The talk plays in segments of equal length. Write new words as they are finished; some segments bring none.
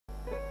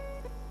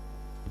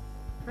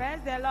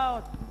Praise the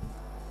Lord.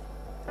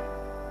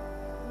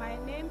 My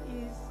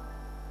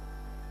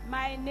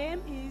name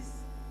is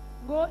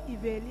Go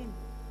Evelyn.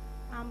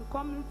 I'm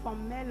coming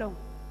from Melon.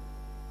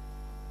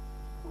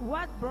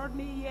 What brought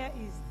me here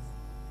is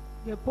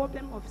the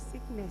problem of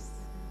sickness.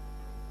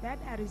 That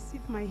I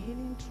received my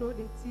healing through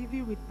the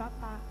TV with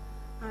Papa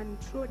and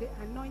through the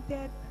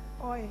anointed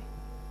oil.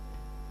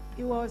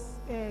 It was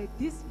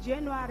this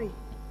January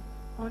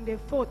on the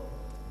 4th.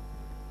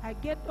 I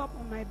get up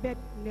on my bed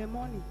in the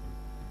morning.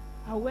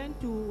 I went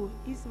to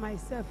ease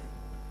myself.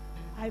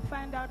 I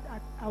found out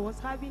that I was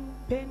having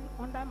pain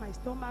under my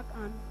stomach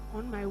and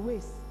on my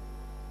waist.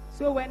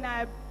 So when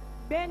I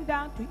bent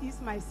down to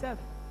ease myself,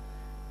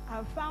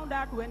 I found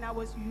out when I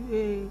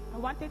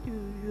wanted to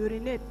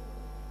urinate,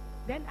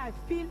 then I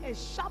feel a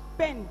sharp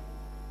pain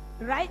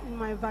right in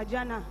my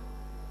vagina.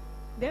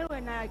 Then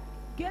when I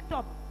get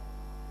up,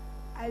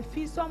 I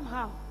feel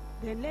somehow.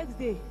 The next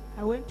day,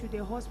 I went to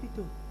the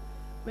hospital.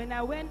 When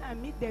I went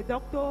and meet the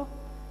doctor,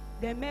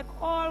 they make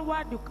all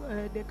what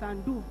they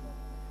can do.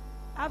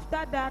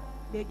 After that,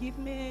 they give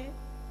me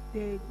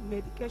the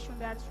medication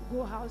that I should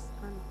go house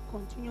and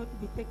continue to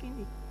be taking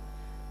it.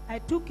 I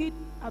took it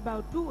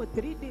about 2 or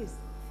 3 days.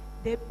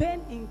 The pain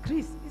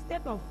increased.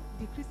 Instead of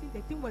decreasing,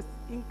 the thing was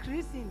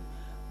increasing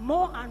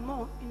more and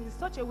more in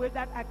such a way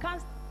that I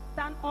can't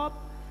stand up,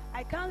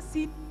 I can't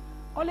sit,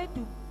 only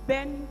to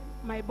bend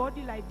my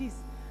body like this.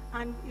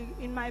 And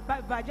in my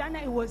vagina,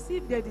 it was as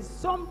if there is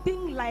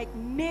something like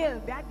nail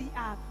that they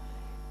are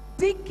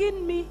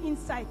digging me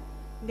inside.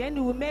 Then it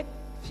will make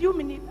few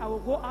minutes, I will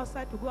go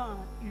outside to go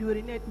and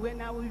urinate.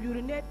 When I will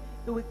urinate,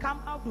 it will come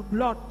out the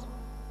blood.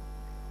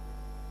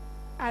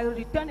 I will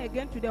return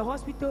again to the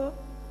hospital.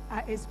 I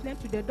explained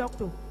to the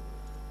doctor.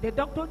 The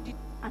doctor did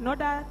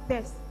another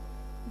test.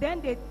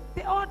 Then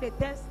all the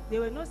tests, they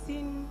were not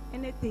seeing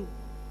anything.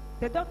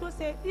 The doctor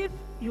said, if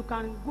you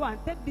can go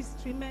and take this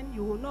treatment,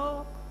 you will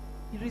know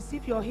you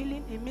receive your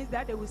healing. It means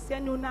that they will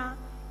send you now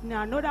in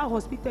another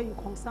hospital in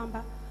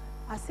Kongsamba.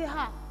 I say,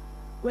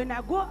 when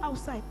I go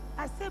outside,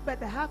 I say,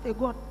 but I have a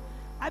God.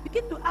 I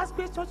begin to ask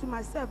questions to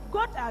myself.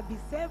 God, I'll be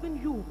serving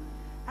you.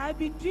 I'll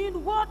be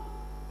doing what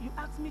you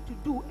ask me to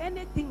do,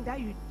 anything that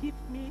you give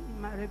me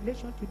in my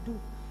revelation to do.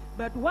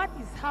 But what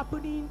is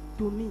happening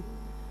to me?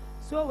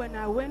 So when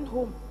I went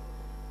home,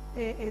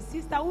 a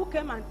sister who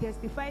came and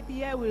testified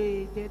here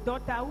with the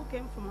daughter who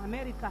came from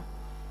America,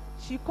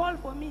 she called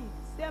for me,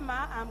 said,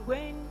 Ma, I'm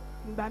going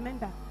in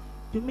Bamenda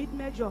to meet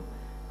Major.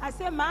 I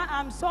said, Ma,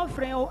 I'm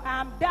suffering,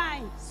 I'm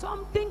dying.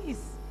 Something is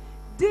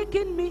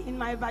digging me in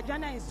my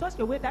vagina in such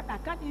a way that I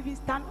can't even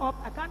stand up,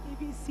 I can't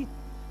even sit.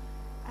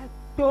 I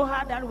told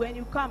her that when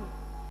you come,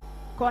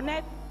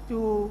 connect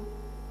to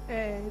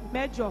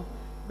Major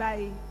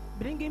by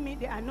bringing me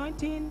the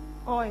anointing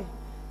oil.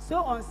 So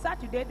on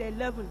Saturday the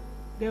 11th,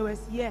 they was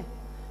here.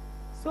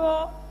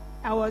 So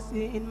I was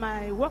in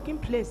my working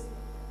place.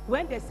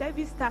 When the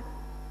service started,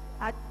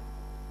 I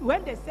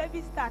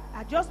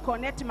just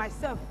connect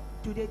myself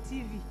to the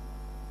TV.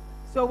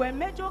 So when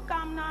Major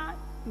came now,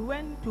 he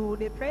went to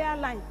the prayer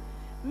line.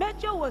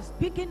 Major was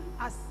speaking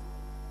as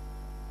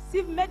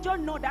if Major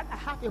know that I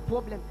have a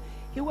problem.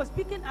 He was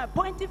speaking a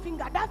pointing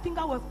finger. That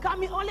finger was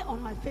coming only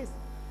on my face.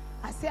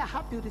 I said, I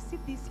have to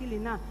receive this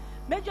healing now.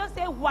 Major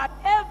said,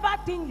 whatever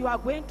thing you are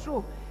going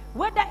through,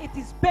 whether it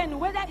is pain,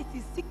 whether it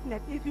is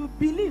sickness, if you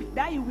believe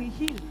that you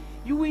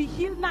will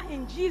heal now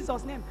in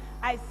Jesus' name.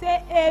 I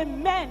say,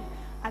 amen.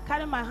 I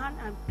carry my hand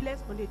and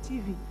place on the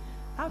TV.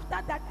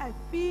 After that, I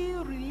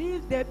feel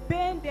relief. The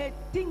pain, the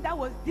thing that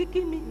was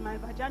digging me in my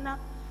vagina,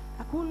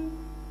 I couldn't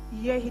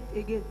hear it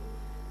again.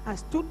 I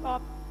stood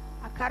up.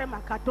 I carried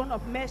my carton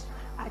of mesh.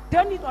 I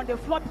turned it on the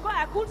floor because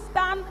I could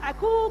stand. I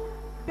could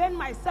bend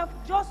myself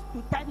just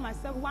to tie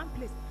myself one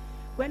place.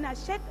 When I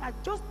checked, I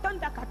just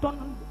turned the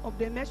carton of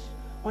the mesh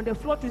on the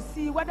floor to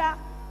see whether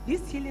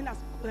this healing has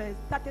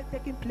started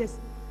taking place.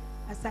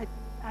 As I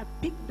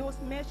picked those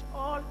mesh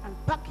all and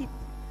pack it.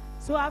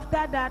 So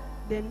after that,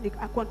 then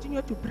I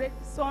continued to pray.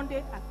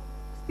 Sunday, I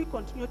still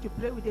continue to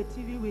pray with the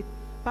TV with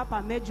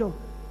Papa Major.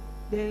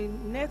 The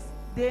next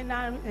day,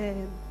 now,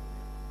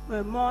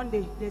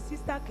 Monday, the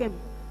sister came.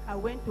 I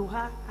went to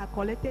her. I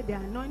collected the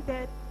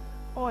anointed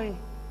oil.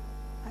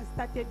 I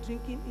started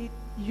drinking it,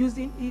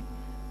 using it,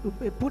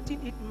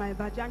 putting it in my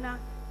vagina.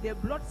 The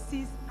blood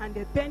ceased and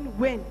the pain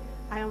went.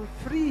 I am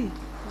free in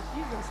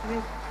Jesus'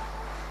 name.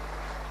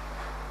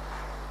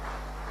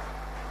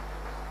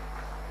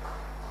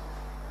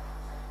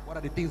 What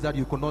are the things that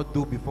you could not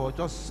do before?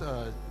 Just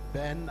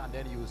bend and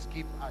then you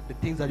skip at the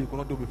things that you could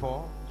not do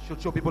before.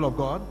 Show people of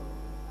God.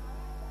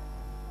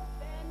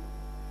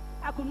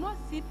 I could not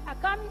sit. I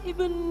can't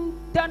even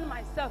turn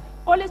myself.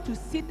 Only to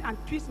sit and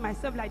twist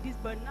myself like this.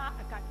 But now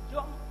I can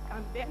jump,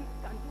 can bend,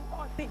 can do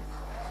all things.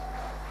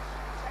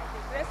 By the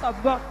grace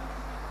of God.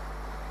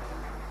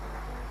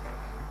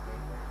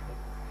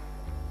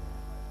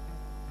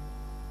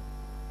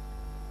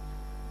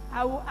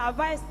 I will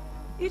advise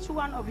each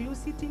one of you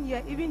sitting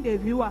here, even the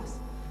viewers,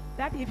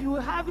 that if you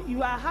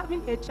are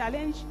having a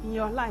challenge in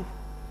your life,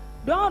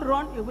 don't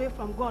run away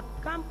from God.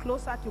 Come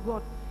closer to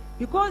God.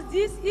 Because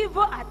this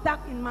evil attack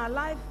in my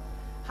life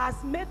has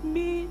made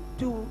me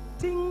to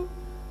think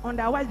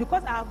otherwise,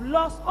 because I have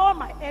lost all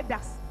my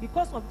elders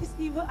because of this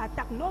evil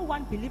attack. No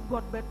one believed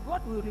God, but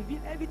God will reveal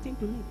everything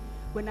to me.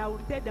 When I will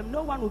tell them,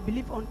 no one will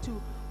believe unto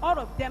all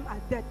of them are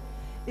dead.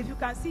 If you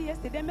can see,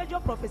 yesterday Major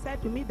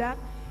prophesied to me that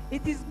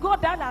it is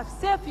God that has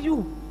saved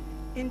you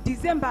in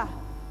December.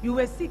 You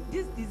were sick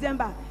this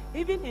December,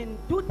 even in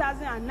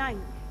 2009.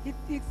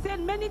 It said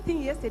many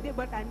things yesterday,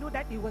 but I know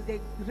that it was the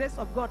grace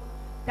of God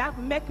that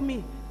make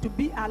me to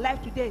be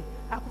alive today.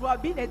 I could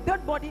have been a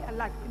dead body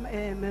alive.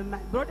 My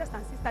brothers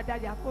and sisters,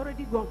 they have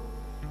already gone.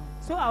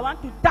 So I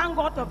want to thank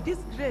God of this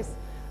grace.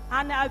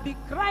 And I'll be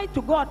crying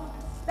to God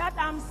that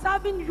I'm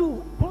serving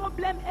you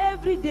problem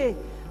every day.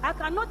 I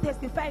cannot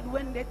testify it.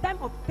 When the time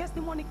of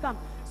testimony comes,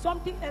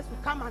 something else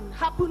will come and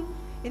happen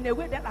in a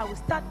way that I will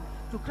start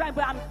to cry.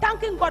 But I'm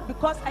thanking God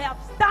because I have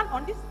stand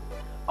on this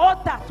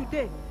altar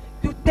today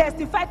to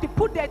testify, to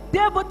put the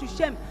devil to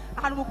shame,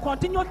 and will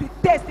continue to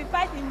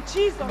testify in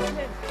Jesus'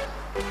 name.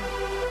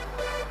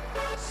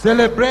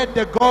 Celebrate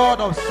the God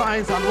of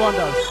signs and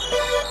wonders.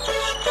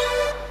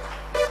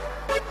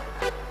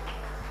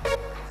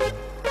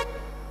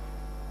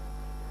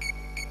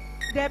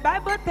 The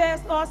Bible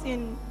tells us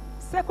in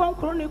 2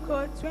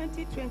 Chronicles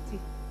 20:20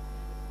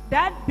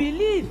 that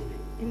believe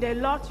in the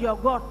Lord your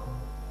God,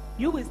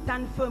 you will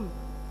stand firm.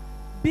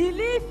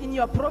 Believe in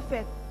your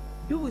prophet,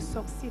 you will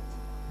succeed.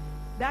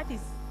 That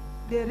is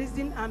the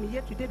reason I'm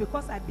here today,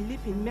 because I believe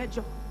in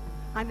Major,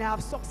 and I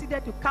have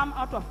succeeded to come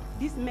out of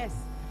this mess.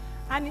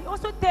 And he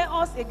also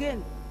tells us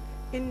again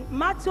in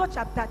Matthew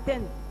chapter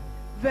 10,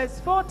 verse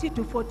 40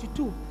 to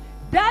 42,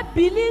 that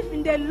believe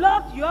in the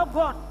Lord your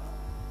God,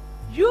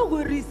 you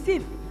will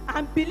receive,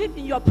 and believe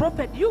in your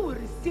prophet, you will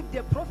receive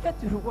the prophet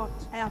reward.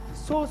 I have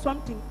sold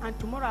something, and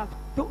tomorrow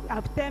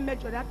I've told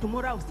Major that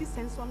tomorrow I will still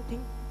send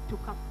something to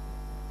come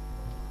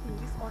in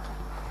this altar.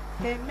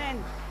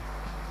 Amen.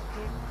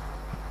 Amen.